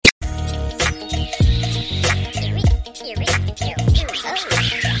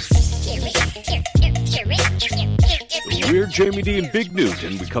Jamie D and Big Newt,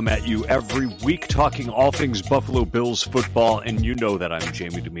 and we come at you every week talking all things Buffalo Bills football, and you know that I'm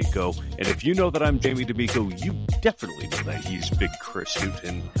Jamie D'Amico. And if you know that I'm Jamie D'Amico, you definitely know that he's Big Chris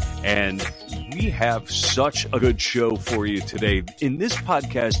Newton. And we have such a good show for you today. In this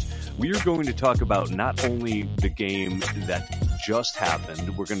podcast, we are going to talk about not only the game that just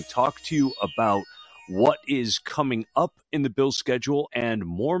happened, we're going to talk to you about what is coming up in the Bills schedule, and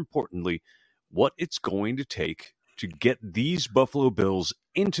more importantly, what it's going to take to get these Buffalo Bills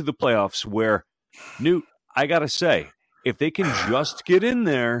into the playoffs where, Newt, I got to say, if they can just get in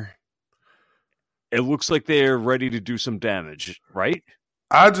there, it looks like they're ready to do some damage, right?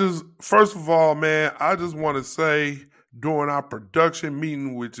 First of all, man, I just want to say during our production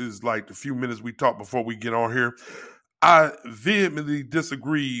meeting, which is like the few minutes we talk before we get on here, I vehemently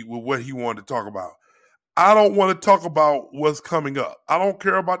disagree with what he wanted to talk about. I don't want to talk about what's coming up. I don't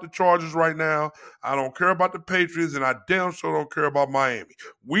care about the Chargers right now. I don't care about the Patriots, and I damn sure don't care about Miami.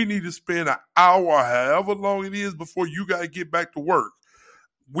 We need to spend an hour, however long it is, before you got to get back to work.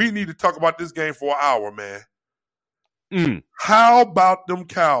 We need to talk about this game for an hour, man. How about them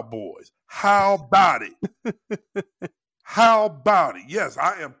Cowboys? How about it? How about it? Yes,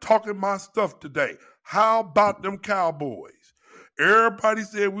 I am talking my stuff today. How about them Cowboys? Everybody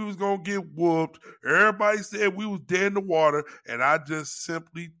said we was going to get whooped. Everybody said we was dead in the water. And I just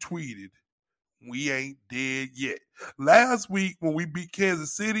simply tweeted, we ain't dead yet. Last week when we beat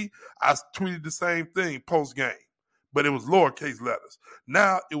Kansas City, I tweeted the same thing post-game. But it was lowercase letters.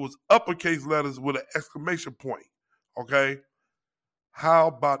 Now it was uppercase letters with an exclamation point. Okay? How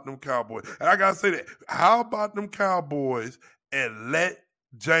about them Cowboys? And I got to say that. How about them Cowboys and let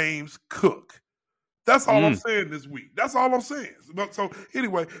James cook? That's all I'm saying this week. That's all I'm saying. So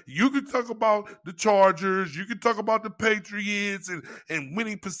anyway, you can talk about the Chargers. You can talk about the Patriots and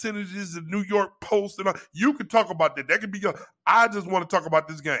winning percentages of New York Post. And all. You can talk about that. That could be your. I just want to talk about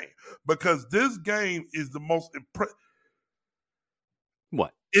this game because this game is the most impressive.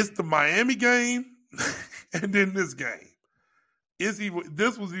 What? It's the Miami game and then this game.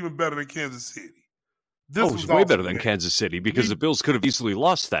 This was even better than Kansas City. This was way better than Kansas City because the Bills could have easily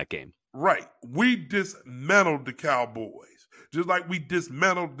lost that game. Right. We dismantled the Cowboys, just like we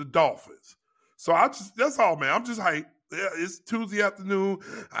dismantled the Dolphins. So that's all, man. I'm just hyped. Yeah, it's Tuesday afternoon.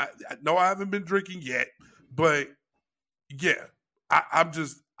 I know I haven't been drinking yet, but yeah, I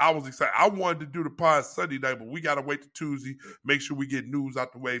was excited. I wanted to do the pod Sunday night, but we got to wait till Tuesday, make sure we get news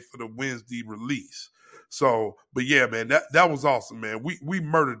out the way for the Wednesday release. So, but yeah, man, that was awesome, man. We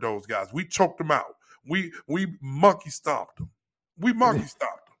murdered those guys. We choked them out. We monkey stomped them. We monkey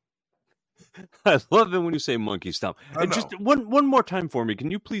stomped them. I love it when you say monkey stomp. And just one more time for me,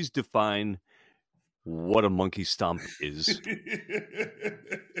 can you please define what a monkey stomp is?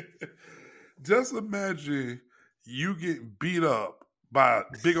 Just imagine you get beat up by a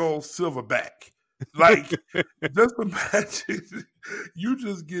big old silverback. Like, just imagine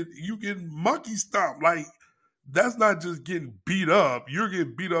you getting monkey stomped. Like, that's not just getting beat up. You're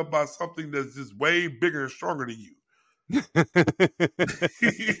getting beat up by something that's just way bigger and stronger than you. You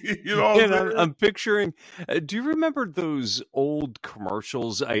know what I'm picturing, do you remember those old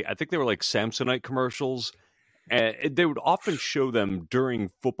commercials? I think they were like Samsonite commercials. They would often show them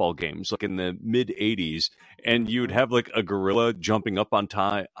during football games, like in the mid 80s, and you'd have like a gorilla jumping up and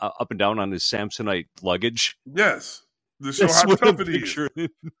down on his Samsonite luggage. Yes. To show how tough it is.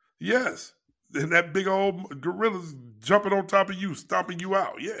 Yes. And that big old gorilla's jumping on top of you, stomping you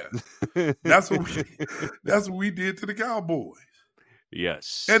out. Yeah. That's what we did to the Cowboys.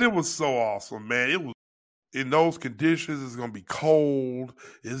 Yes. And it was so awesome, man. It was in those conditions. It's going to be cold.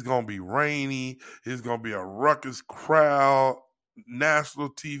 It's going to be rainy. It's going to be a ruckus crowd,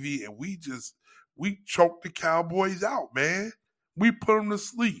 national TV. And we choked the Cowboys out, man. We put them to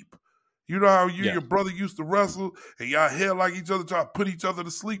sleep. You know how your brother used to wrestle and y'all hair like each other, try to put each other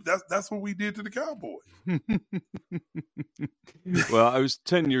to sleep? That's what we did to the Cowboys. Well, I was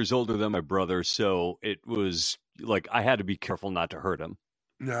 10 years older than my brother, so it was like I had to be careful not to hurt him.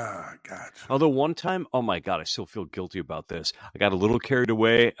 Nah, gotcha. Although one time, oh my God, I still feel guilty about this. I got a little carried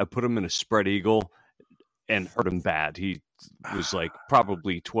away. I put him in a spread eagle and hurt him bad. He was like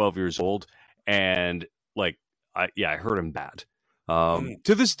probably 12 years old, and like, I hurt him bad.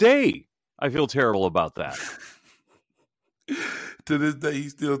 To this day, I feel terrible about that. To this day, he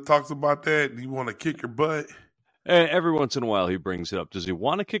still talks about that, and he want to kick your butt. Every once in a while, he brings it up. Does he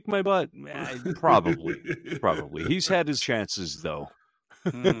want to kick my butt? Probably. He's had his chances, though.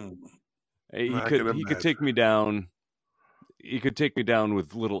 He could take me down. He could take me down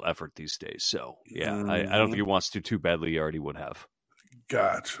with little effort these days. So yeah, I don't think he wants to too badly. He already would have.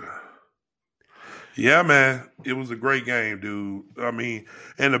 Gotcha. Yeah, man. It was a great game, dude. I mean,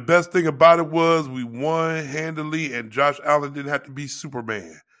 and the best thing about it was we won handily, and Josh Allen didn't have to be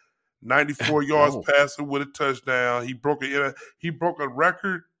Superman. 94 yards No. passing with a touchdown. He broke a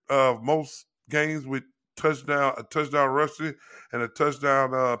record of most games with a touchdown rushing, and a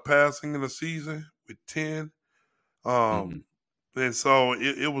touchdown passing in a season with 10. Mhm. Um, and so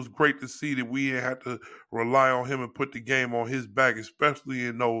it was great to see that we didn't have to rely on him and put the game on his back, especially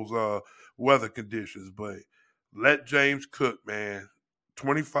in those weather conditions. But let James Cook, man,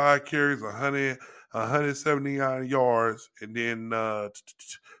 25 carries, 179 yards, and then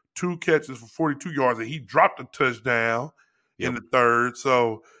two catches for 42 yards, and he dropped a touchdown in Yep. the third.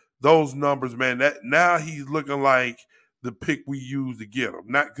 So those numbers, man, that now he's looking like the pick we used to get him.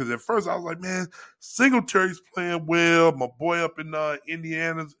 Not because at first I was like, man, Singletary's playing well. My boy up in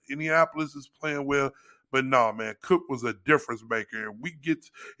Indianapolis is playing well. But no, man, Cook was a difference maker. And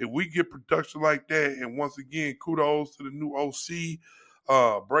if we get production like that, and once again, kudos to the new OC,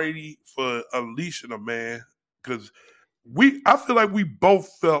 Brady, for unleashing him, man. Because I feel like we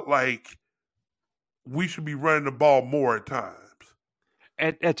both felt like we should be running the ball more at times.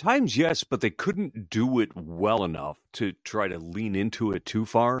 At times, yes, but they couldn't do it well enough to try to lean into it too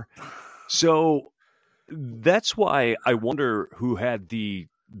far. So that's why I wonder who had the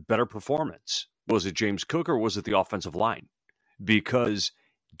better performance. Was it James Cook or was it the offensive line? Because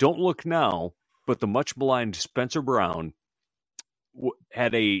don't look now, but the much maligned Spencer Brown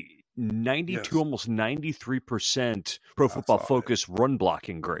had a 92, Yes, almost 93% Pro I Football saw that. Focus run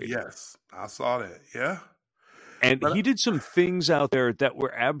blocking grade. Yes, I saw that. Yeah. And But he did some things out there that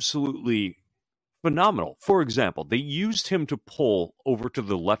were absolutely phenomenal. For example, they used him to pull over to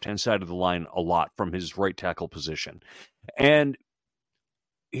the left-hand side of the line a lot from his right tackle position. And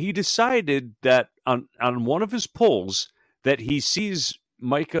he decided that on one of his pulls that he sees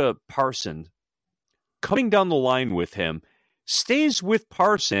Micah Parson coming down the line with him, stays with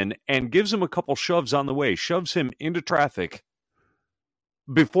Parson and gives him a couple shoves on the way, shoves him into traffic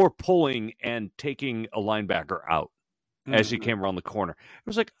before pulling and taking a linebacker out as he mhm. came around the corner. It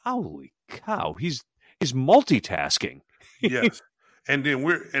was like, holy cow, he's multitasking. Yes. And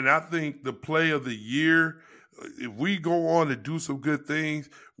I think the play of the year, if we go on to do some good things,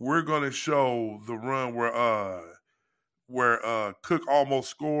 we're gonna show the run where Cook almost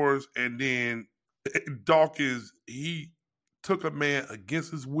scores, and then Dawkins, he took a man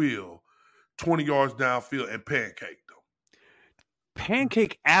against his will 20 yards downfield and pancaked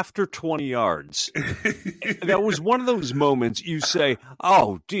Pancake after 20 yards. him. That was one of those moments you say,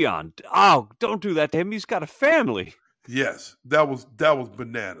 oh, Dion, oh, don't do that to him. He's got a family. Yes, that was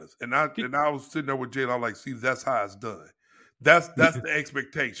bananas. And I was sitting there with Jay, I'm like, see, that's how it's done. That's the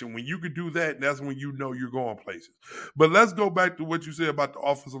expectation. When you can do that, that's when you know you're going places. But let's go back to what you said about the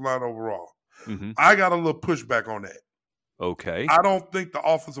offensive line overall. Mm-hmm. I got a little pushback on that. Okay. I don't think the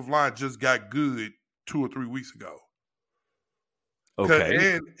offensive line just got good 2 or 3 weeks ago.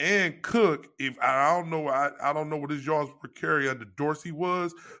 Okay. And Cook, if I don't know, I don't know what his yards per carry under Dorsey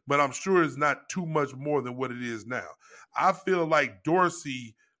was, but I'm sure it's not too much more than what it is now. I feel like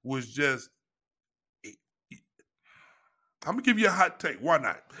Dorsey was just. I'm gonna give you a hot take. Why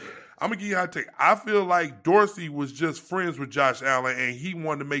not? I'm gonna give you a hot take. I feel like Dorsey was just friends with Josh Allen, and he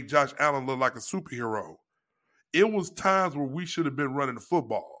wanted to make Josh Allen look like a superhero. It was times where we should have been running the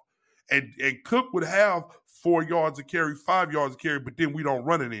football, and Cook would have 4 yards a carry, 5 yards a carry, but then we don't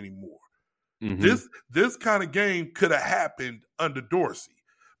run it anymore. Mm-hmm. This kind of game could have happened under Dorsey.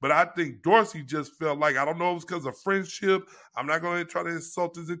 But I think Dorsey just felt like, I don't know if it's because of friendship. I'm not going to try to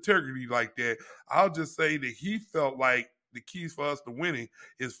insult his integrity like that. I'll just say that he felt like the keys for us to winning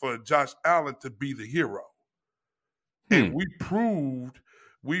is for Josh Allen to be the hero. And we proved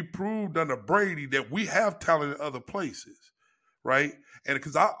under Brady that we have talent in other places, right? And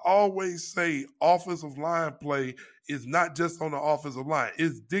because I always say offensive line play is not just on the offensive line,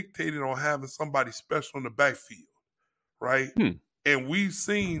 it's dictated on having somebody special in the backfield, right? Hmm. And we've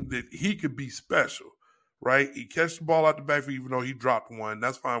seen that he could be special, right? He catch the ball out the backfield, even though he dropped one.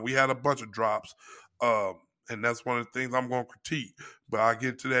 That's fine. We had a bunch of drops. And that's one of the things I'm going to critique, but I'll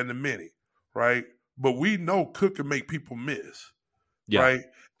get to that in a minute, right? But we know Cook can make people miss, Yeah. right?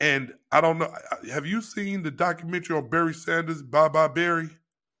 And I don't know. Have you seen the documentary on Barry Sanders, Bye Bye Barry?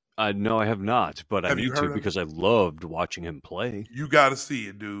 No, I have not, but I Have you need to heard of it? because I loved watching him play. You got to see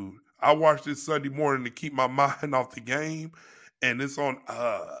it, dude. I watched it Sunday morning to keep my mind off the game, and it's on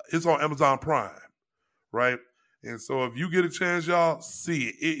Amazon Prime, right? And so if you get a chance, y'all, see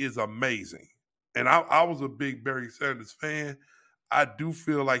it. It is amazing. And I was a big Barry Sanders fan. I do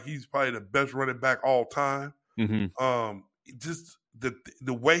feel like he's probably the best running back all time. Mm-hmm. Just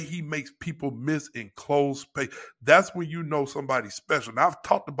the way he makes people miss in close space, that's when you know somebody's special. Now, I've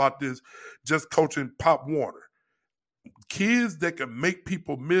talked about this just coaching Pop Warner. Kids that can make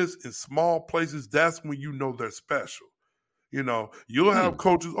people miss in small places, that's when you know they're special. You'll have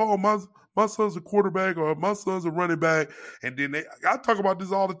coaches, oh, my son's a quarterback or my son's a running back. And then I talk about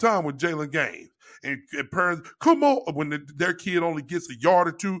this all the time with Jalen Gaines. And parents, come on, when their kid only gets a yard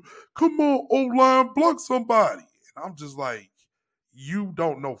or two, come on, O-line, block somebody. And I'm just like, you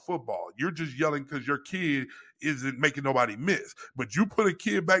don't know football. You're just yelling because your kid isn't making nobody miss. But you put a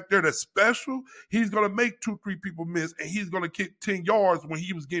kid back there that's special, he's going to make 2-3 people miss, and he's going to kick 10 yards when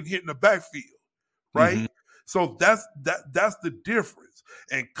he was getting hit in the backfield, right? Mm-hmm. So that's the difference.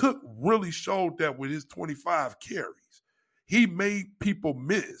 And Cook really showed that with his 25 carries. He made people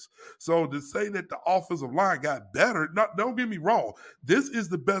miss. So to say that the offensive line got better, don't get me wrong. This is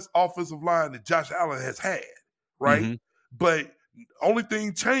the best offensive line that Josh Allen has had, right? Mm-hmm. But only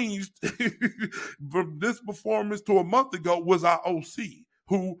thing changed from this performance to a month ago was our OC,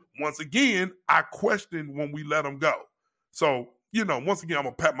 who, once again, I questioned when we let him go. So, once again,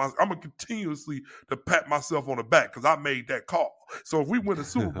 I'm gonna continuously to pat myself on the back because I made that call. So if we win the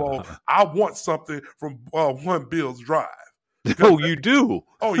Super Bowl, I want something from one Bills drive. Oh, you do?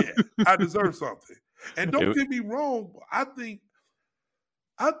 Oh yeah, I deserve something. And don't get me wrong, I think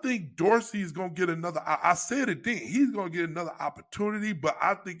Dorsey is going to get another. I said it then. He's going to get another opportunity, but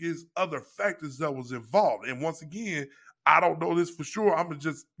I think it's other factors that was involved. And once again, I don't know this for sure. I'm going to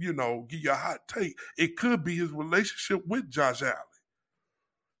just, give you a hot take. It could be his relationship with Josh Allen.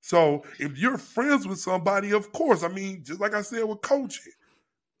 So if you're friends with somebody, of course, just like I said with coaching.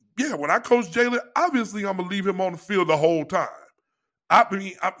 Yeah, when I coach Jalen, obviously I'm going to leave him on the field the whole time.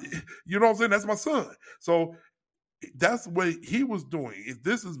 You know what I'm saying? That's my son. So that's what he was doing. If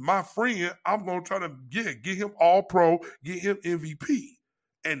this is my friend, I'm going to try to get him all pro, get him MVP.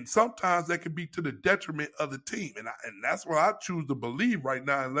 And sometimes that can be to the detriment of the team. And that's what I choose to believe right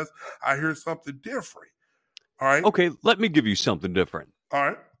now, unless I hear something different. All right? Okay, let me give you something different. All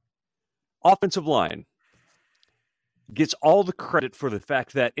right. Offensive line gets all the credit for the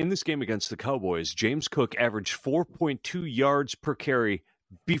fact that in this game against the Cowboys, James Cook averaged 4.2 yards per carry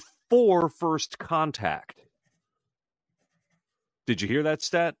before first contact. Did you hear that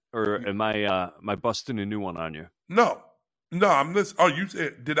stat, or am I busting a new one on you? No, I'm listening. Oh, you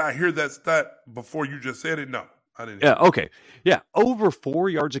said, did I hear that stat before you just said it? No, I didn't. Yeah, okay. Yeah, over 4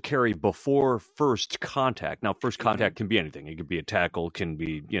 yards a carry before first contact. Now, first contact can be anything. It could be a tackle, can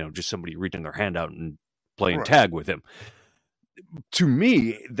be, just somebody reaching their hand out and playing tag with him. To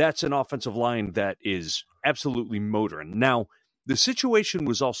me, that's an offensive line that is absolutely motoring. Now, the situation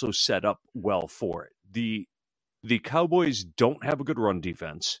was also set up well for it. The Cowboys don't have a good run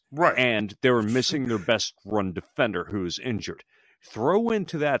defense, right? And they were missing their best run defender who is injured. Throw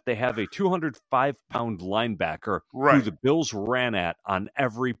into that, they have a 205-pound linebacker who the Bills ran at on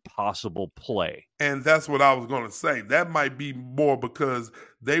every possible play. And that's what I was going to say. That might be more because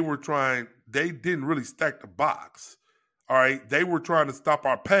they didn't really stack the box. All right? They were trying to stop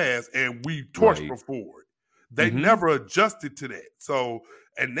our pass, and we torched them forward. They never adjusted to that. So,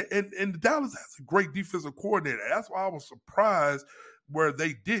 and Dallas has a great defensive coordinator. That's why I was surprised where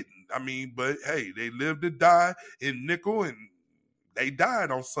they didn't. But hey, they lived to die in nickel, and they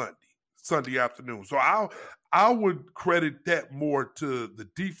died on Sunday afternoon. So I would credit that more to the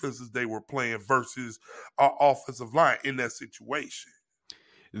defenses they were playing versus our offensive line in that situation.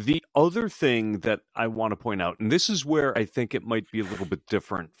 The other thing that I want to point out, and this is where I think it might be a little bit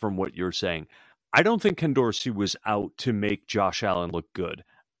different from what you're saying. I don't think Ken Dorsey was out to make Josh Allen look good.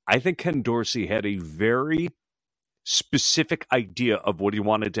 I think Ken Dorsey had a very specific idea of what he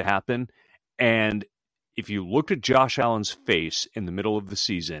wanted to happen. And if you looked at Josh Allen's face in the middle of the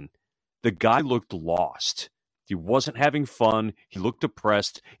season, the guy looked lost. He wasn't having fun. He looked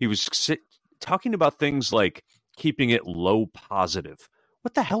depressed. He was talking about things like keeping it low positive.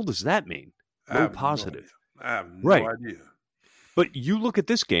 What the hell does that mean? Low positive. I have no idea. But you look at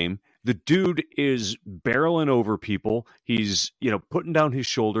this game, the dude is barreling over people. He's, putting down his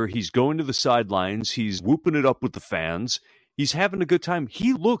shoulder. He's going to the sidelines. He's whooping it up with the fans. He's having a good time.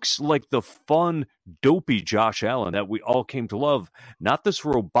 He looks like the fun, dopey Josh Allen that we all came to love, not this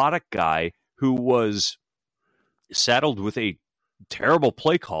robotic guy who was saddled with a terrible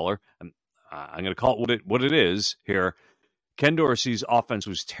play caller. I'm going to call it what it is here. Ken Dorsey's offense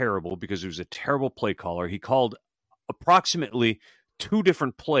was terrible because it was a terrible play caller. He called approximately 2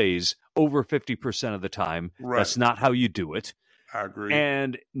 different plays over 50% of the time. Right. That's not how you do it. I agree.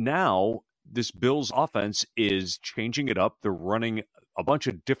 And now this Bills offense is changing it up. They're running a bunch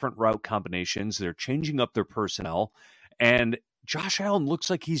of different route combinations. They're changing up their personnel. And Josh Allen looks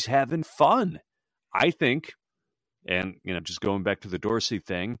like he's having fun. I think, and just going back to the Dorsey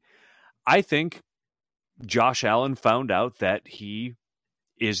thing, I think Josh Allen found out that he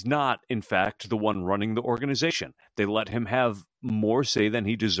is not, in fact, the one running the organization. They let him have more say than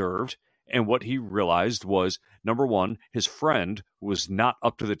he deserved. And what he realized was, number one, his friend was not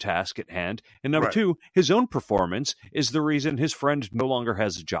up to the task at hand. And number two, his own performance is the reason his friend no longer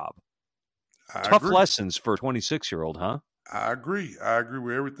has a job. Tough lessons for a 26-year-old, huh? I agree. I agree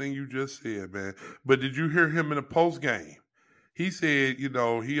with everything you just said, man. But did you hear him in the post game? He said,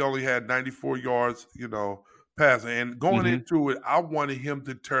 he only had 94 yards, passing. And going into it, I wanted him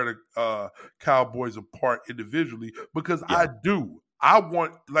to tear the Cowboys apart individually because I do. I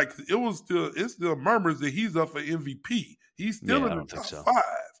want, it's still murmurs that he's up for MVP. He's still in the top 5.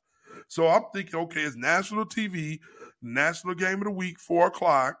 So I'm thinking, okay, it's national TV, national game of the week,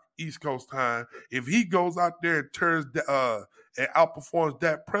 4:00 East Coast time. If he goes out there and turns and outperforms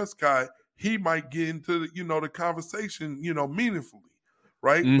Dak Prescott, he might get into the conversation, meaningfully,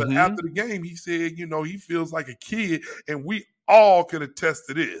 right? But after the game, he said, he feels like a kid, and we all can attest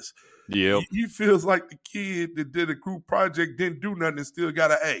to this. Yep. He feels like the kid that did a group project, didn't do nothing, and still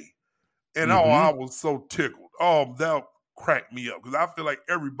got an A. And I was so tickled. Oh, that cracked me up because I feel like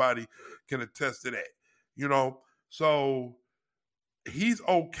everybody can attest to that, So he's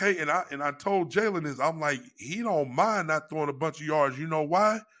okay, and I told Jalen this. I'm like, he don't mind not throwing a bunch of yards. You know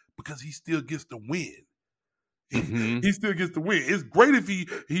why? Because he still gets to win. He still gets to win. It's great if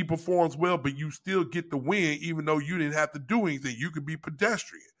he performs well, but you still get to win, even though you didn't have to do anything. You could be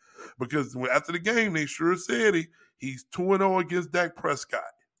pedestrian. Because after the game, they sure said he's 2-0 against Dak Prescott.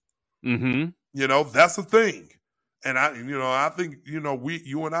 That's a thing. And I think,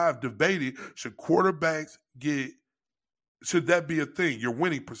 you and I have debated, should quarterbacks should that be a thing, your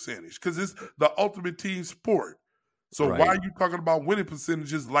winning percentage? Because it's the ultimate team sport. So why are you talking about winning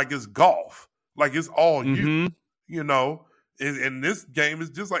percentages like it's golf? Like it's all you, And this game is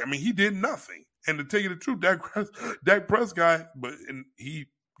just like, he did nothing. And to tell you the truth, Dak Prescott, he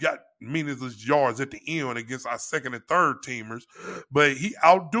got meaningless yards at the end against our second and third teamers, but he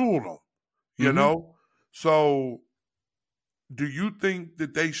outdueled them, So do you think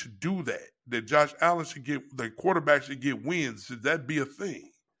that they should do that? That Josh Allen the quarterback should get wins? Should that be a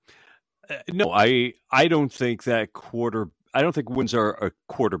thing? No, I don't think I don't think wins are a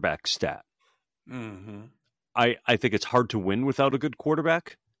quarterback stat. I think it's hard to win without a good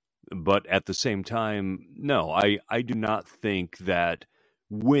quarterback, but at the same time, no, I do not think that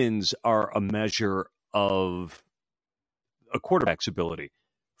wins are a measure of a quarterback's ability.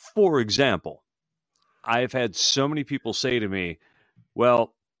 For example, I've had so many people say to me,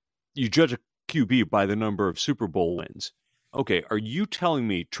 well, you judge a QB by the number of Super Bowl wins. Okay, are you telling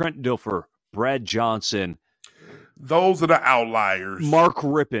me Trent Dilfer, Brad Johnson, those are the outliers, Mark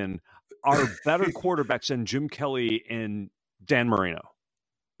Rippon, are better quarterbacks than Jim Kelly and Dan Marino?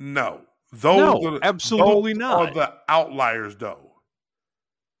 No. Absolutely not. Are the outliers, though.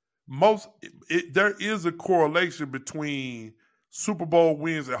 There is a correlation between Super Bowl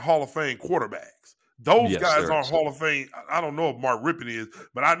wins and Hall of Fame quarterbacks. Those guys aren't Hall of Fame. I don't know if Mark Rippon is,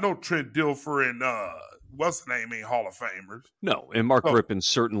 but I know Trent Dilfer and what's the name ain't Hall of Famers. No, and Mark Rippon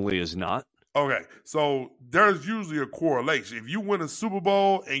certainly is not. Okay, so there's usually a correlation. If you win a Super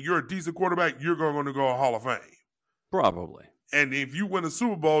Bowl and you're a decent quarterback, you're going to go Hall of Fame. Probably. And if you win a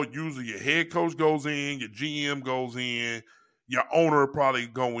Super Bowl, usually your head coach goes in, your GM goes in, your owner probably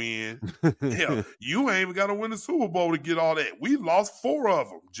go in. Hell, you ain't even got to win the Super Bowl to get all that. We lost 4 of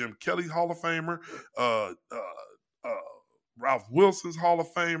them. Jim Kelly, Hall of Famer. Ralph Wilson's Hall of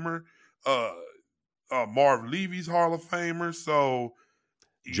Famer. Marv Levy's Hall of Famer. So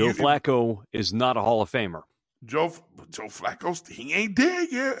Joe Flacco is not a Hall of Famer. Joe Flacco, he ain't dead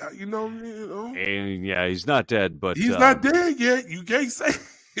yet. And yeah, he's not dead, but he's not dead yet. You can't say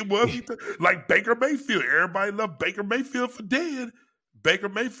it was like Baker Mayfield. Everybody loved Baker Mayfield for dead. Baker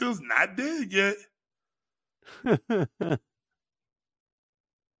Mayfield's not dead yet.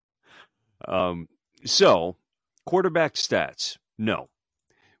 So quarterback stats, no.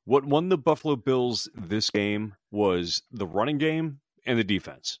 What won the Buffalo Bills this game was the running game and the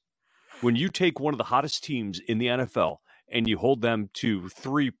defense. When you take one of the hottest teams in the NFL and you hold them to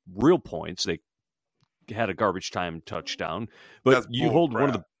 3 real points, they had a garbage time touchdown, but you hold one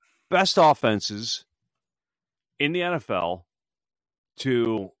of the best offenses in the NFL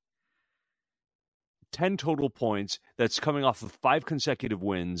to 10 total points that's coming off of 5 consecutive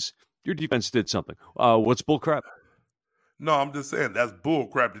wins. Your defense did something. What's bullcrap? No, I'm just saying that's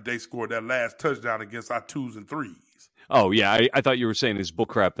bullcrap that they scored that last touchdown against our 2s and 3s. Oh, yeah. I thought you were saying it's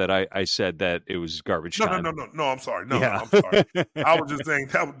bullcrap that I said that it was garbage time. No. I'm sorry. No, Yeah. I'm sorry. I was just saying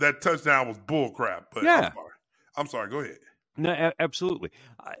that touchdown was bull crap. But Yeah. I'm sorry. Go ahead. No, absolutely.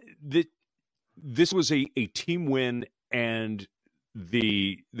 This was a team win, and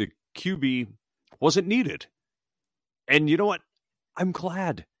the QB wasn't needed. And you know what? I'm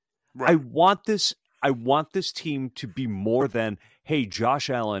glad. Right. I want this team to be more than, hey, Josh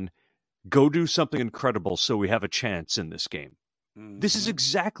Allen, go do something incredible so we have a chance in this game. Mm-hmm. This is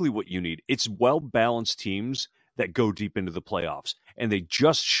exactly what you need. It's well-balanced teams that go deep into the playoffs. And they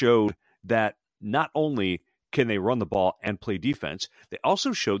just showed that not only can they run the ball and play defense, they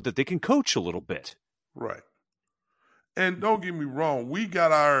also showed that they can coach a little bit. Right. And don't get me wrong, we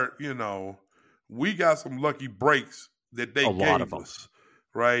got some lucky breaks that they gave us,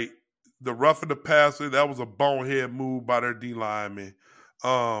 right? The roughing the passer, that was a bonehead move by their D lineman.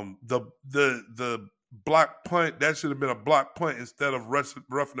 The block punt, that should have been a block punt instead of roughing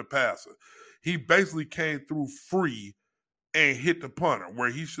the passer. He basically came through free and hit the punter, where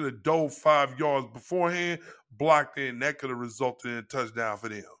he should have dove 5 yards beforehand, blocked in. That could have resulted in a touchdown for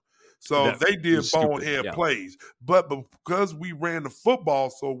them. So they did bonehead plays. But because we ran the football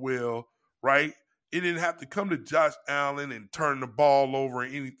so well, right, it didn't have to come to Josh Allen and turn the ball over or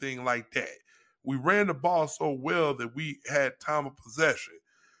anything like that. We ran the ball so well that we had time of possession.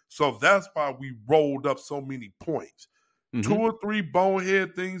 So that's why we rolled up so many points. Mm-hmm. 2 or 3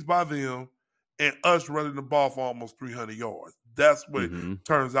 bonehead things by them, and us running the ball for almost 300 yards. That's what it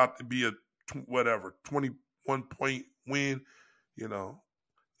turns out to be a 21-point win,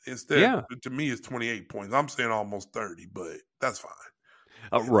 Instead, to me, it's 28 points. I'm saying almost 30, but that's fine.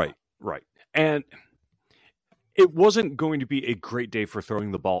 Right. And it wasn't going to be a great day for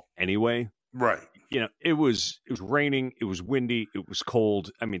throwing the ball anyway. Right. It was raining, it was windy, it was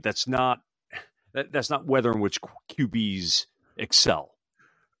cold. I mean, that's not weather in which QBs excel.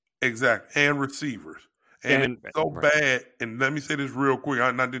 Exactly. And receivers. And it's so bad, and let me say this real quick,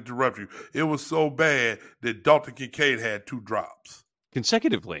 I'm not to interrupt you. It was so bad that Dalton Kincaid had 2 drops.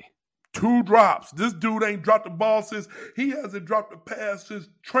 Consecutively. 2 drops. This dude ain't dropped the ball since, he hasn't dropped the pass since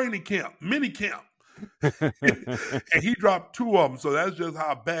training camp, mini camp. And he dropped 2 of them, so that's just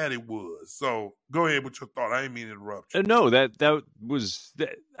how bad it was. So go ahead with your thought. I didn't mean to interrupt you. No,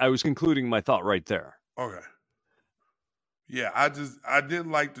 I was concluding my thought right there. Okay. Yeah, I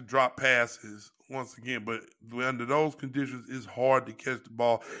didn't like to drop passes once again, but under those conditions, it's hard to catch the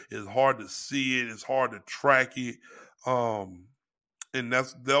ball. It's hard to see it. It's hard to track it. And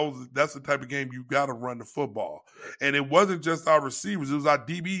that's the type of game you got to run the football. And it wasn't just our receivers; it was our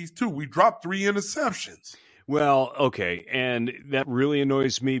DBs too. We dropped 3 interceptions. Well, okay, and that really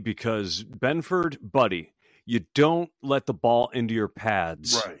annoys me because Benford, buddy, you don't let the ball into your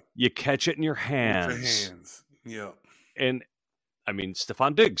pads. Right. You catch it in your hands. With your hands. Yeah. And I mean,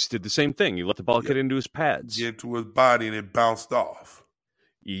 Stephon Diggs did the same thing. He let the ball get into his pads. Get to his body, and it bounced off.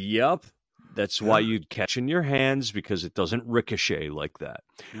 Yep. That's why you'd catch in your hands, because it doesn't ricochet like that.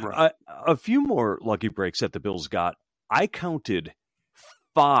 Right. A few more lucky breaks that the Bills got. I counted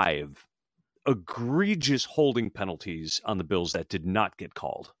 5 egregious holding penalties on the Bills that did not get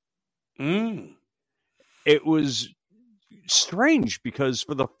called. It was strange because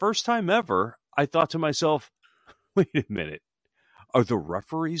for the first time ever, I thought to myself, wait a minute. Are the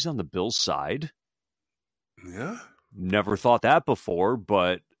referees on the Bills' side? Yeah. Never thought that before,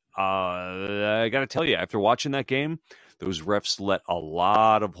 but I got to tell you, after watching that game, those refs let a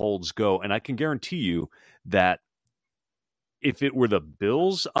lot of holds go. And I can guarantee you that if it were the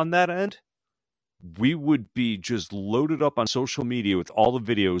Bills on that end, we would be just loaded up on social media with all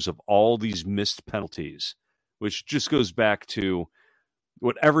the videos of all these missed penalties, which just goes back to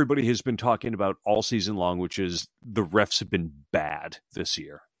what everybody has been talking about all season long, which is the refs have been bad this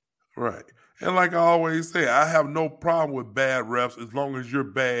year. Right. And like I always say, I have no problem with bad refs as long as you're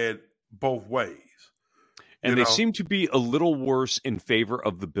bad both ways. And they seem to be a little worse in favor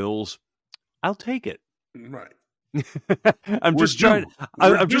of the Bills. I'll take it. Right. I'm just trying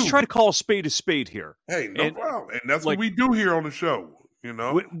to call a spade here. Hey, no problem. And that's what we do here on the show.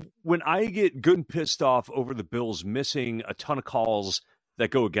 When I get good and pissed off over the Bills missing a ton of calls that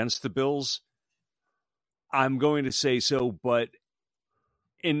go against the Bills, I'm going to say so. But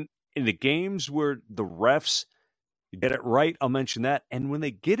in the games where the refs get it right, I'll mention that. And when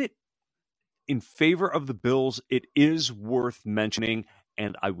they get it in favor of the Bills, it is worth mentioning,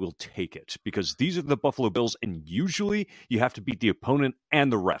 and I will take it because these are the Buffalo Bills, and usually you have to beat the opponent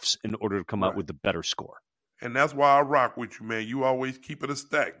and the refs in order to come out with the better score. And that's why I rock with you, man. You always keep it a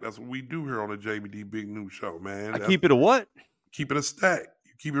stack. That's what we do here on the D Big Newt show, man. I keep it a what? Keep it a stack.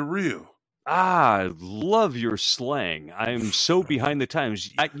 You keep it real. I love your slang. I'm so behind the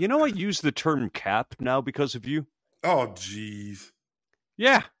times. I use the term cap now because of you. Oh, jeez.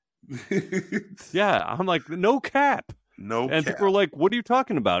 Yeah. Yeah. I'm like, no cap. No And cap. people are like, what are you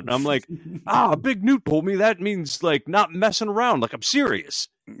talking about? And I'm like, Big Newt told me that means like not messing around. Like I'm serious.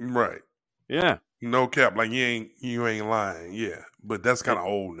 Right. Yeah. No cap. Like you ain't lying. Yeah. But that's kind of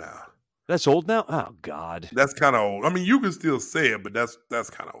old now. That's old now? Oh, God. That's kind of old. I mean, you can still say it, but that's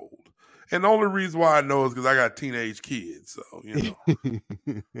kind of old. And the only reason why I know is because I got teenage kids. So,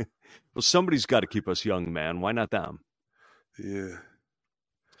 Well, somebody's got to keep us young, man. Why not them? Yeah.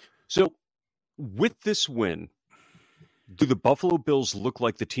 So, with this win, do the Buffalo Bills look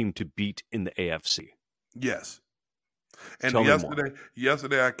like the team to beat in the AFC? Yes. And Tell me more.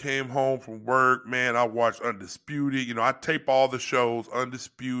 yesterday I came home from work, man. I watched Undisputed. I tape all the shows,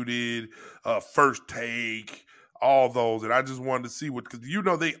 Undisputed, First Take, all those. And I just wanted to see because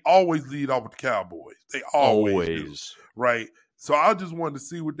they always lead off with the Cowboys. They always do, right? So I just wanted to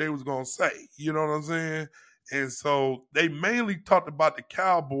see what they was going to say. You know what I'm saying? And so they mainly talked about the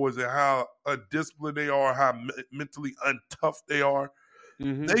Cowboys and how undisciplined they are, how mentally untough they are.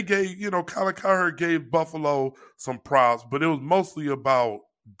 Mm-hmm. They gave, Colin Cowherd gave Buffalo some props, but it was mostly about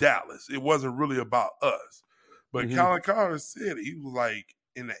Dallas. It wasn't really about us. But Colin Cowherd said he was like,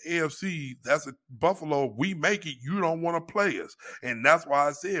 in the AFC, that's a Buffalo. We make it. You don't want to play us, and that's why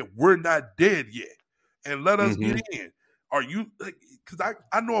I said we're not dead yet, and let us get in. Are you? Because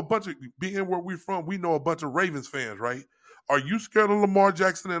I know a bunch of being where we're from. We know a bunch of Ravens fans, right? Are you scared of Lamar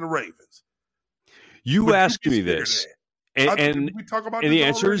Jackson and the Ravens? You asked me this. And we talk about and the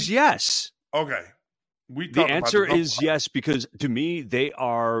answer already? Is yes. Okay. The answer is yes, because to me, they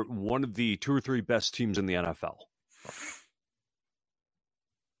are one of the 2 or 3 best teams in the NFL.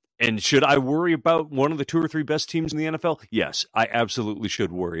 And should I worry about one of the 2 or 3 best teams in the NFL? Yes, I absolutely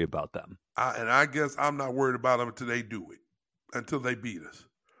should worry about them. And I guess I'm not worried about them until they do it, until they beat us.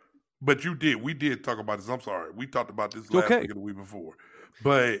 But we did talk about this. I'm sorry. We talked about this last week or the week before.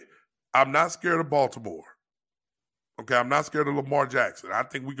 But I'm not scared of Baltimore. Okay, I'm not scared of Lamar Jackson. I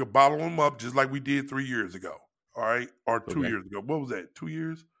think we could bottle him up just like we did 3 years ago. All right? Or 2 years ago. What was that? 2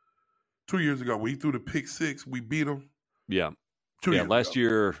 years? 2 years ago. When he threw the pick six, we beat him. Yeah. 2 years last ago.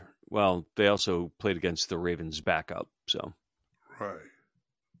 year, well, they also played against the Ravens backup. So. Right.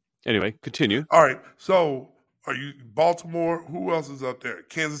 Anyway, continue. All right. So, are you Baltimore? Who else is up there?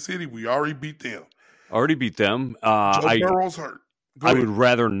 Kansas City, we already beat them. Already beat them. Joe Burrow's hurt. I would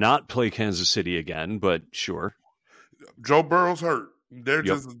rather not play Kansas City again, but sure. Joe Burrow's hurt. They're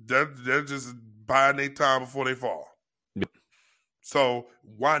just buying their time before they fall. Yep. So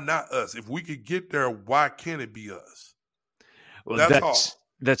why not us? If we could get there, why can't it be us? Well,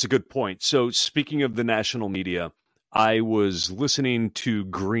 that's a good point. So speaking of the national media, I was listening to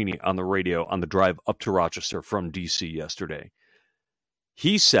Greeny on the radio on the drive up to Rochester from DC yesterday.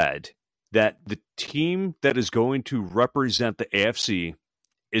 He said that the team that is going to represent the AFC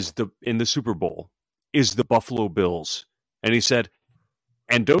in the Super Bowl is the Buffalo Bills. And he said,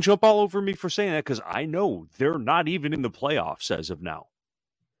 and don't jump all over me for saying that because I know they're not even in the playoffs as of now.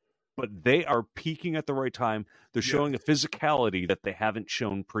 But they are peaking at the right time. They're showing a physicality that they haven't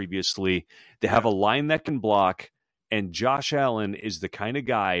shown previously. They have a line that can block. And Josh Allen is the kind of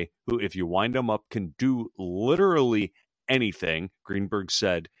guy who, if you wind him up, can do literally anything. Greenberg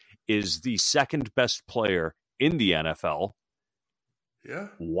said, is the second best player in the NFL. Yeah.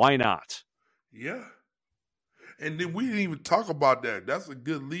 Why not? Yeah. And then we didn't even talk about that. That's a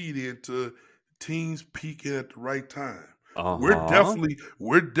good lead into teams peaking at the right time. We're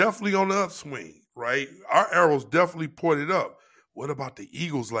definitely on the upswing, right? Our arrows definitely pointed up. What about the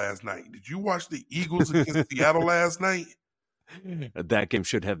Eagles last night? Did you watch the Eagles against Seattle last night? That game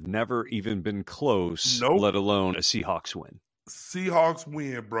should have never even been close, let alone a Seahawks win. Seahawks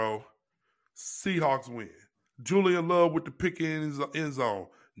win, bro. Seahawks win. Julian Love with the pick in end zone.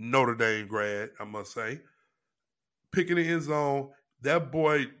 Notre Dame grad, I must say. Picking the end zone. That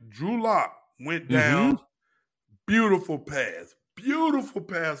boy, Drew Lock, went down. Beautiful pass. Beautiful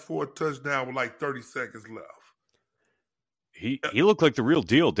pass for a touchdown with like 30 seconds left. He looked like the real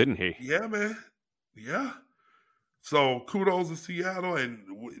deal, didn't he? Yeah, man. Yeah. So kudos to Seattle and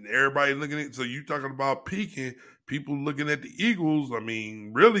everybody looking at. So you talking about peaking, people looking at the Eagles. I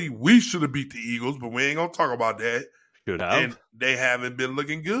mean, really, we should have beat the Eagles, but we ain't gonna talk about that. Should have. And they haven't been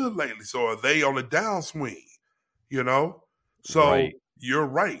looking good lately. So are they on the downswing? So You're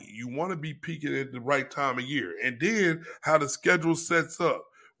right. You want to be peaking at the right time of year. And then how the schedule sets up.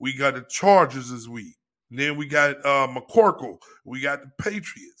 We got the Chargers this week. Then we got McCorkle. We got the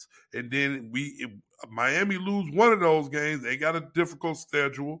Patriots. And then Miami lose one of those games. They got a difficult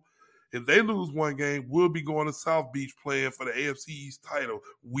schedule. If they lose one game, we'll be going to South Beach playing for the AFC East title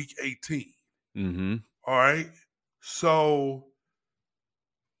week 18. Mm-hmm. All right? So,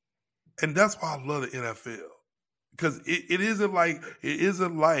 and that's why I love the NFL. Because it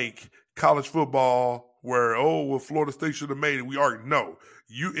isn't like college football where, Florida State should have made it. We already know.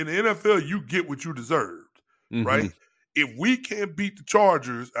 You in the NFL, you get what you deserved, right? If we can't beat the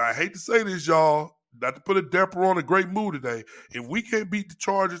Chargers, I hate to say this, y'all, not to put a damper on a great mood today. If we can't beat the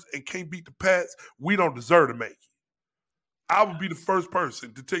Chargers and can't beat the Pats, we don't deserve to make it. I would be the first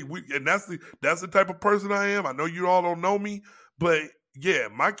person to take. And that's the type of person I am. I know you all don't know me, but yeah,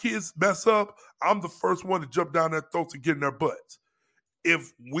 my kids mess up, I'm the first one to jump down their throats and get in their butts.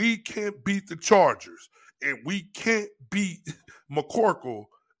 If we can't beat the Chargers and we can't beat McCorkle,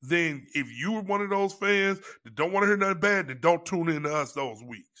 then if you're one of those fans that don't want to hear nothing bad, then don't tune in to us those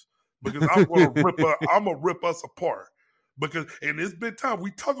weeks. Because I'm gonna rip us apart. And it's been time,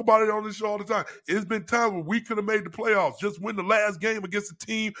 we talk about it on this show all the time. It's been times when we could have made the playoffs, just win the last game against a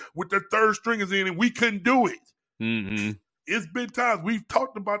team with their third stringers in, and we couldn't do it. Mm-hmm. It's been times we've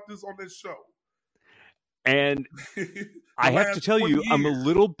talked about this on this show. And I have to tell you, I'm a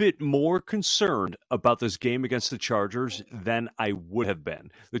little bit more concerned about this game against the Chargers than I would have been.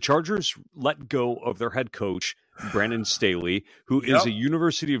 The Chargers let go of their head coach, Brandon Staley, who is a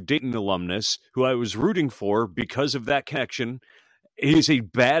University of Dayton alumnus, who I was rooting for because of that connection. He's a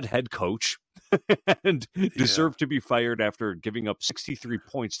bad head coach and deserved to be fired after giving up 63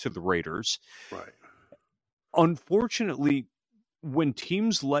 points to the Raiders. Right. Unfortunately, when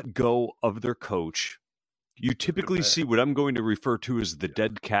teams let go of their coach, you typically see what I'm going to refer to as the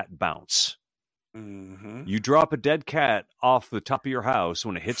dead cat bounce. Mm-hmm. You drop a dead cat off the top of your house.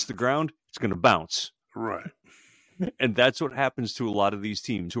 When it hits the ground, it's going to bounce. Right. And that's what happens to a lot of these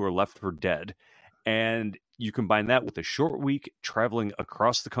teams who are left for dead. And you combine that with a short week traveling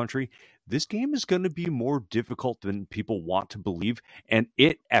across the country. This game is going to be more difficult than people want to believe. And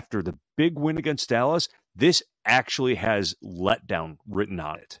after the big win against Dallas, this actually has letdown written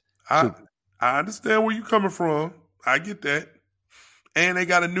on it. I understand where you're coming from. I get that. And they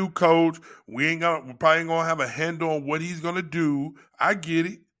got a new coach. We probably ain't gonna have a handle on what he's gonna do. I get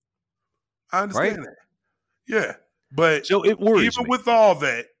it. I understand that. Yeah. But so it worries even me. with all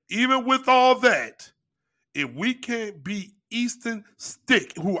that, if we can't beat Easton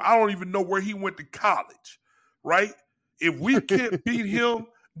Stick, who I don't even know where he went to college, right? If we can't beat him,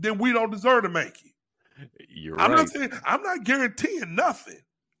 then we don't deserve to make it. You're right. I'm not guaranteeing nothing.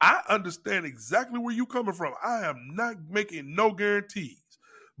 I understand exactly where you're coming from. I am not making no guarantees.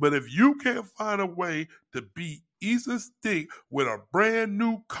 But if you can't find a way to beat Easton Stick with a brand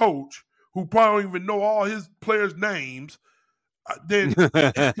new coach who probably don't even know all his players' names, then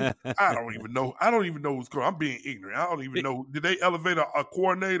I don't even know. I don't even know who's going. I'm being ignorant. I don't even know. Did they elevate a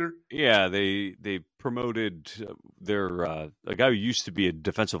coordinator? Yeah, they promoted a guy who used to be a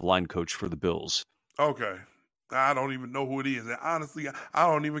defensive line coach for the Bills. Okay. I don't even know who it is. And honestly, I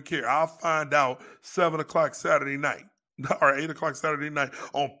don't even care. I'll find out 7 o'clock Saturday night or 8 o'clock Saturday night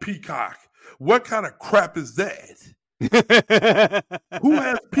on Peacock. What kind of crap is that? Who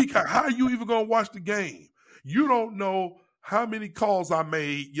has Peacock? How are you even going to watch the game? You don't know how many calls I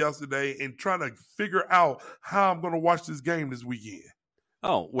made yesterday and trying to figure out how I'm going to watch this game this weekend.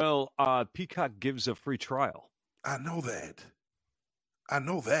 Oh, well, Peacock gives a free trial. I know that.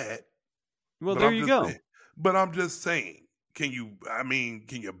 Well, there you go. But I'm just saying, can you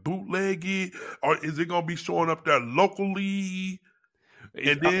bootleg it, or is it going to be showing up there locally?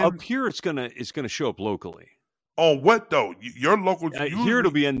 And then up here, it's gonna show up locally. On what though? Your local here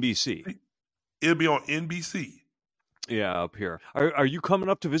it'll be NBC. It'll be on NBC. Yeah, up here. Are you coming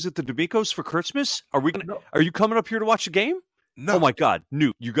up to visit the D'Amicos for Christmas? Are you coming up here to watch the game? No. Oh my God,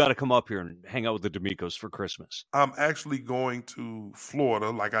 Newt, you got to come up here and hang out with the D'Amicos for Christmas. I'm actually going to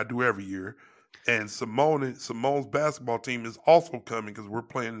Florida like I do every year. And Simone's basketball team is also coming because we're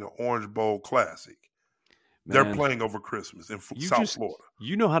playing in the Orange Bowl Classic. Man, they're playing over Christmas in South Florida.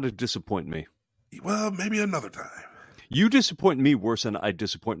 You know how to disappoint me. Well, maybe another time. You disappoint me worse than I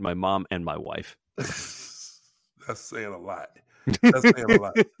disappoint my mom and my wife. That's saying a lot.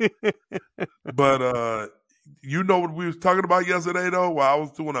 But you know what we was talking about yesterday, though, while I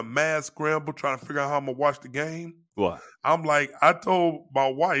was doing a mad scramble trying to figure out how I'm going to watch the game? What? I'm like, I told my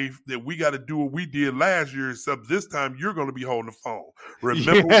wife that we got to do what we did last year, except this time you're going to be holding the phone.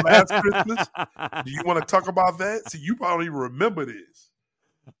 Remember last Christmas? Do you want to talk about that? See, you probably don't even remember this.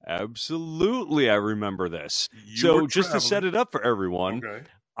 Absolutely, I remember this. So just to set it up for everyone,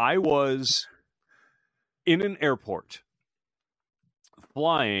 I was in an airport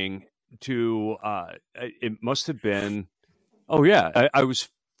flying to, it must have been, I was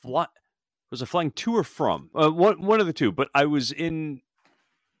Was I flying to or from? One of the two. But I was in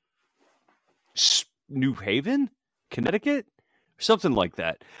New Haven, Connecticut, something like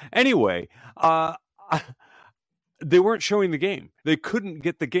that. Anyway, they weren't showing the game. They couldn't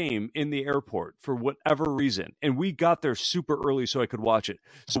get the game in the airport for whatever reason. And we got there super early so I could watch it.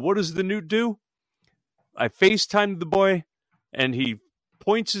 So what does the Newt do? I FaceTimed the boy, and he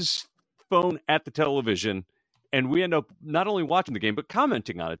points his phone at the television, and we end up not only watching the game, but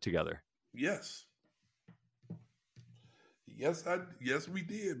commenting on it together. Yes. Yes, we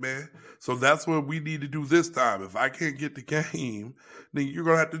did, man. So that's what we need to do this time. If I can't get the game, then you're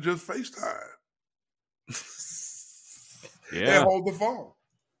going to have to just FaceTime. Yeah. And hold the phone.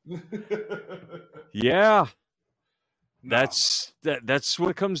 Yeah. That's what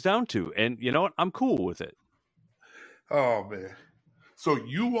it comes down to. And you know what? I'm cool with it. Oh, man. So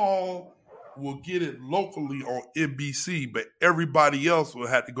you all will get it locally on NBC, but everybody else will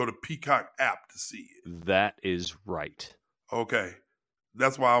have to go to Peacock app to see it. That is right. Okay.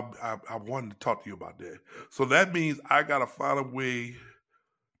 That's why I wanted to talk to you about that. So that means I got to find a way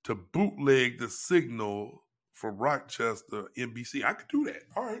to bootleg the signal from Rochester, NBC. I could do that.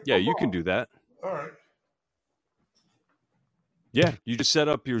 All right. Yeah, you can do that. All right. Yeah, you just set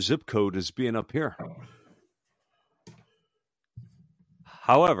up your zip code as being up here.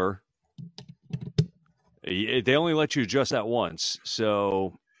 However, they only let you adjust that once.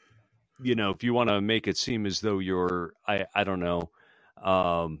 So, you know, if you want to make it seem as though you're, I don't know,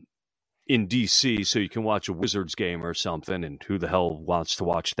 in DC so you can watch a Wizards game or something, and who the hell wants to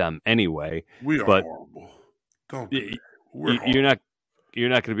watch them anyway? We are horrible. Don't do that. You're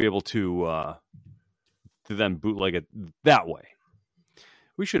not going to be able to then bootleg it that way.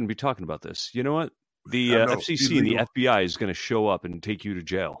 We shouldn't be talking about this. You know what? The FCC and the FBI is going to show up and take you to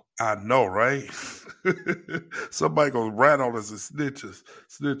jail. I know, right? Somebody gonna rat on us and snitch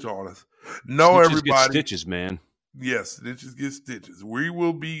on us. No, snitches everybody. Get stitches, man. Yes, snitches get stitches. We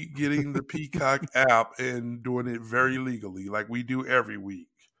will be getting the Peacock app and doing it very legally, like we do every week.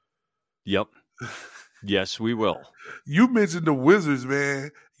 Yep. Yes, we will. You mentioned the Wizards,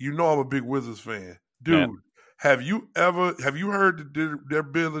 man. You know I'm a big Wizards fan, dude. Yeah. Have you heard that they're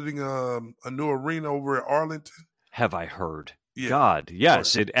building a new arena over at Arlington? Have I heard? Yeah. God,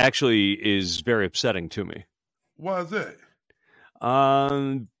 yes. It actually is very upsetting to me. Why is that?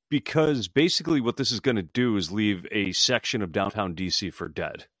 Because basically what this is going to do is leave a section of downtown DC for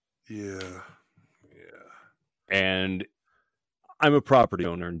dead. Yeah. And I'm a property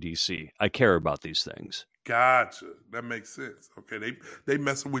owner in DC. I care about these things. Gotcha. That makes sense. Okay, they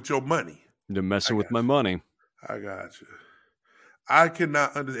messing with your money. They're messing with my money. I got you. I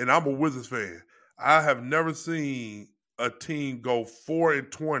cannot understand. And I'm a Wizards fan. I have never seen a team go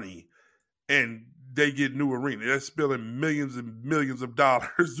 4-20 and they get new arena. They're spending millions and millions of dollars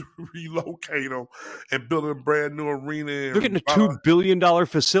to relocate them and build a brand new arena. They're getting a $2 billion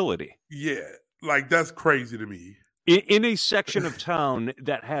facility. Yeah, like that's crazy to me. In a section of town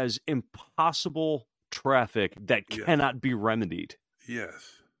that has impossible traffic that cannot be remedied.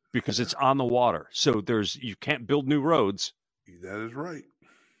 Yes. Because it's on the water. So you can't build new roads. That is right.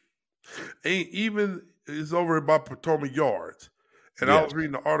 And even it's over by Potomac Yards. And I was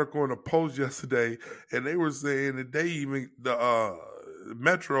reading an article in the Post yesterday, and they were saying that the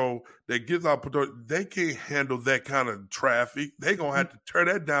Metro that gets out Potomac, they can't handle that kind of traffic. They're going to have to tear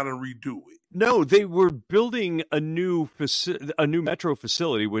that down and redo it. No, they were building a new Metro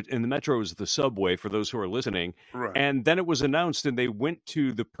facility, and the Metro is the subway for those who are listening. Right. And then it was announced, and they went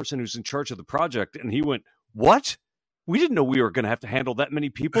to the person who's in charge of the project, and he went, "What? We didn't know we were going to have to handle that many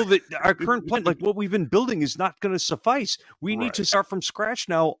people. That our current plan, like what we've been building, is not going to suffice. We need to start from scratch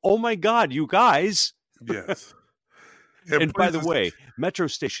now. Oh my God, you guys!" Yes. And by the way, metro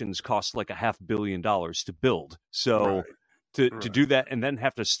stations cost like $500 million to build. So. Right. To do that and then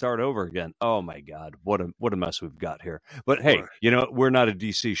have to start over again. Oh my God, what a mess we've got here. But hey, you know, we're not a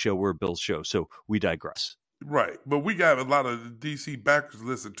DC show, we're a Bills show, so we digress. Right. But we got a lot of DC backers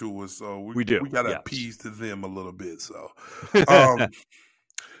listen to us, so we do. We got to appease to them a little bit. So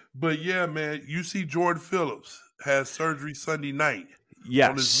but yeah, man, you see Jordan Phillips has surgery Sunday night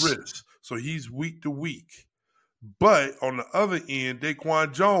on his wrist. So he's week to week. But on the other end,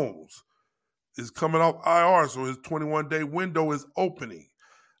 Daquan Jones is coming off IR, so his 21-day window is opening.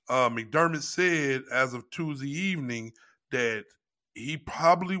 McDermott said as of Tuesday evening that he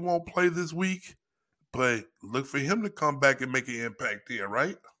probably won't play this week, but look for him to come back and make an impact there,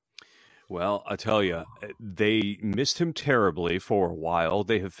 right? Well, I tell you, they missed him terribly for a while.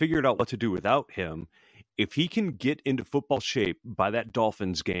 They have figured out what to do without him. If he can get into football shape by that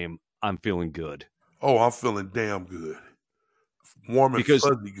Dolphins game, I'm feeling good. Oh, I'm feeling damn good. Warm and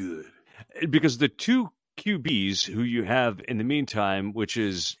fuzzy good. Because the two QBs who you have in the meantime, which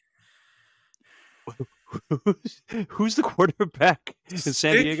is who's the quarterback in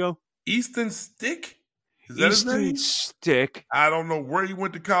San Diego? Easton Stick? Is that his Easton name? Stick. I don't know where he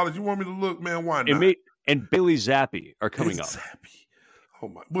went to college. You want me to look, man? Why not? And Bailey Zappi are coming up. Zappi. Oh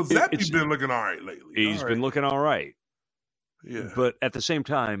my! Well, Zappi's been looking all right lately. He's been looking all right. Yeah. But at the same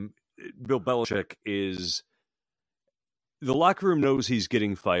time, Bill Belichick is the locker room knows he's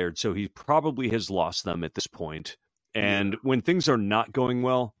getting fired, so he probably has lost them at this point. And when things are not going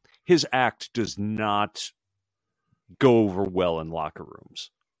well, his act does not go over well in locker rooms.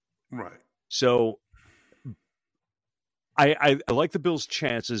 Right. So I like the Bills'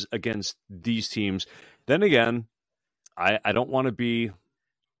 chances against these teams. Then again, I don't want to be,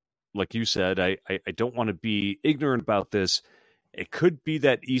 like you said, I don't want to be ignorant about this. It could be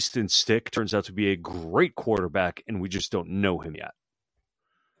that Easton Stick turns out to be a great quarterback, and we just don't know him yet.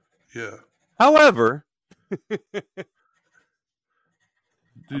 Yeah. However,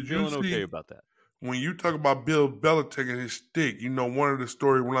 I'm feeling okay about that. When you talk about Bill Belichick and his stick, you know, one of the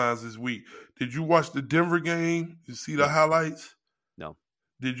storylines this week. Did you watch the Denver game? You see the highlights? No.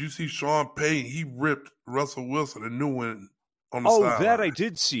 Did you see Sean Payton? He ripped Russell Wilson a new one on the sideline. That I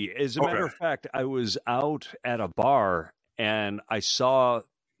did see. As a matter of fact, I was out at a bar and I saw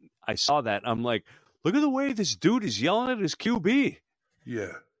that. I'm like, look at the way this dude is yelling at his QB.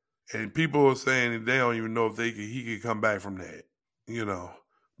 Yeah. And people are saying that they don't even know if he could come back from that, you know.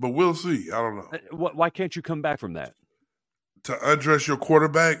 But we'll see. I don't know. Why can't you come back from that? To undress your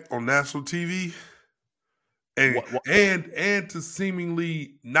quarterback on national TV and to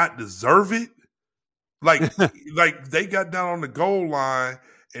seemingly not deserve it. Like like they got down on the goal line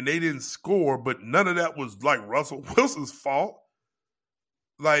and they didn't score, but none of that was like Russell Wilson's fault.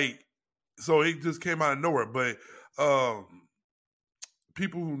 Like, so it just came out of nowhere. But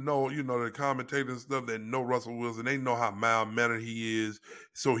people who know, you know, the commentators and stuff that know Russell Wilson, they know how mild-mannered he is.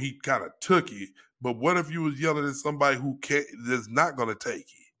 So he kind of took it. But what if you was yelling at somebody who that's not going to take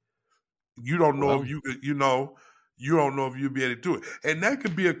it? You don't know if you could, you know, you don't know if you'll be able to do it. And that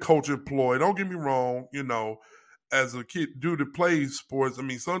could be a culture ploy. Don't get me wrong, you know, as a dude that plays sports, I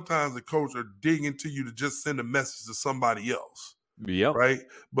mean, sometimes the coach are digging to you to just send a message to somebody else. Yep. Right?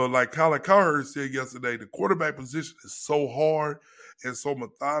 But like Colin Cowherd said yesterday, the quarterback position is so hard and so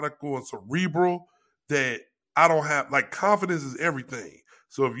methodical and cerebral that I don't have, like, confidence is everything.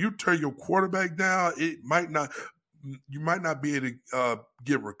 So if you turn your quarterback down, you might not be able to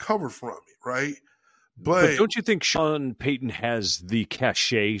get recovered from it, right? But don't you think Sean Payton has the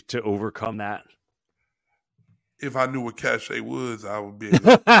cachet to overcome that? If I knew what cachet was, I would be able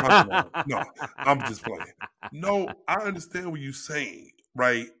to. No, I'm just playing. No, I understand what you're saying,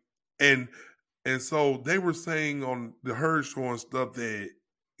 right? And so they were saying on the Herd Show and stuff that,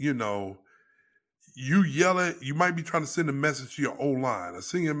 you know, you might be trying to send a message to your O-line or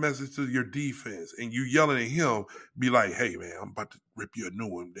send a message to your defense, and you yelling at him, be like, hey, man, I'm about to rip you a new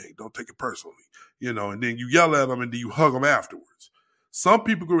one. Don't take it personally, you know, and then you yell at him and then you hug him afterwards. Some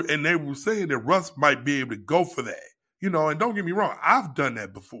people, and they were saying that Russ might be able to go for that, you know, and don't get me wrong, I've done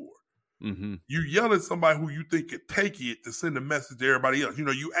that before. Mm-hmm. You yell at somebody who you think could take it to send a message to everybody else. You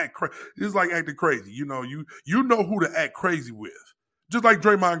know, you act crazy. It's like acting crazy. You know, you know who to act crazy with. Just like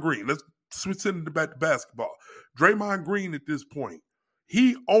Draymond Green. Let's switch into back to basketball. Draymond Green at this point,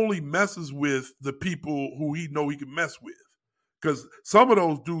 he only messes with the people who he know he can mess with. Because some of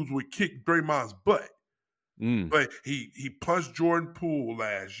those dudes would kick Draymond's butt. But he punched Jordan Poole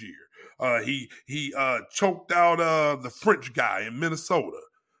last year. He choked out the French guy in Minnesota.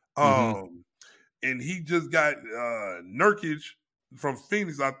 And he just got Nurkic from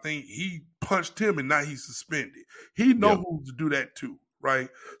Phoenix. I think he punched him and now he's suspended. He knows who to do that too, right?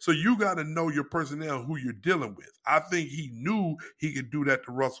 So you got to know your personnel, who you're dealing with. I think he knew he could do that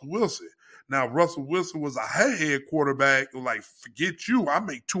to Russell Wilson. Now, Russell Wilson was a head quarterback. Like, forget you. I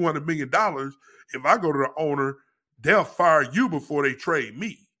make $200 million. If I go to the owner, they'll fire you before they trade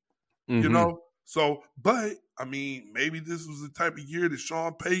me. You know? So, but, I mean, maybe this was the type of year that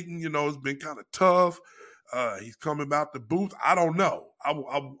Sean Payton, you know, has been kind of tough. He's coming about the booth. I don't know. I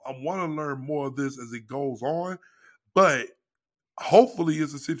want to learn more of this as it goes on. But hopefully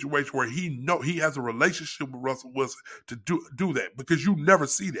it's a situation where he has a relationship with Russell Wilson to do that, because you never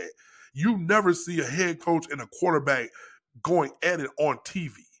see that. You never see a head coach and a quarterback going at it on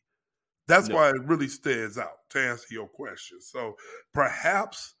TV. That's why it really stands out, to answer your question. So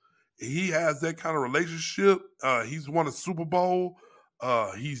perhaps he has that kind of relationship. He's won a Super Bowl.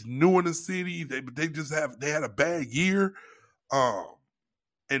 He's new in the city. They had a bad year.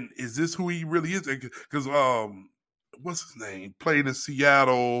 And is this who he really is? Because what's his name? Played in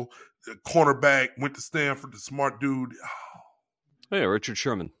Seattle. the cornerback, went to Stanford, the smart dude. Yeah, Richard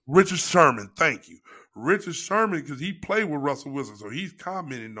Sherman. Richard Sherman, thank you. Richard Sherman, because he played with Russell Wilson, so he's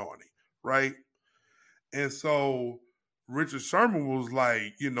commenting on it, right? And so Richard Sherman was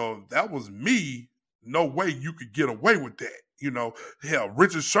like, that was me. No way you could get away with that. Hell,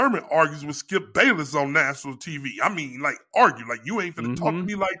 Richard Sherman argues with Skip Bayless on national TV. I mean, like, argue. Like, you ain't finna talk to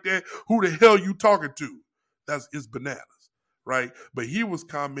me like that. Who the hell you talking to? It's bananas, right? But he was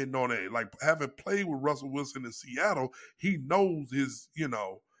commenting on it. Like, having played with Russell Wilson in Seattle, he knows his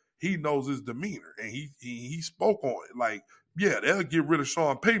demeanor. And he spoke on it. Like, yeah, they'll get rid of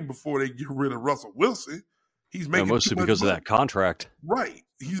Sean Payton before they get rid of Russell Wilson. He's making mostly because of that contract. Right.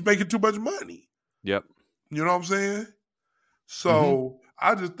 He's making too much money. Yep. You know what I'm saying? So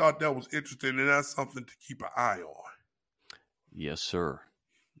I just thought that was interesting, and that's something to keep an eye on. Yes, sir.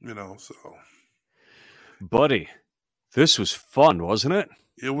 So. Buddy, this was fun, wasn't it?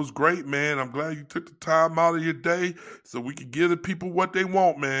 It was great, man. I'm glad you took the time out of your day so we can give the people what they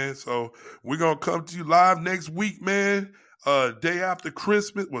want, man. So we're going to come to you live next week, man. Day after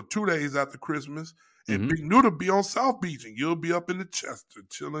Christmas, 2 days after Christmas. And Big Newt will be on South Beach, and you'll be up in the Chester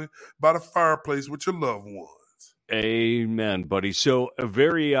chilling by the fireplace with your loved ones. Amen, buddy. So a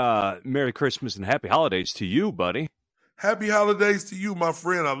very Merry Christmas and Happy Holidays to you, buddy. Happy holidays to you, my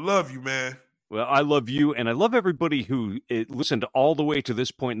friend. I love you, man. Well, I love you, and I love everybody who listened all the way to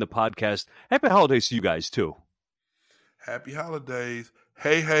this point in the podcast. Happy holidays to you guys, too. Happy holidays.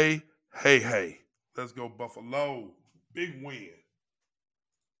 Hey, hey, hey, hey. Let's go, Buffalo. Big win.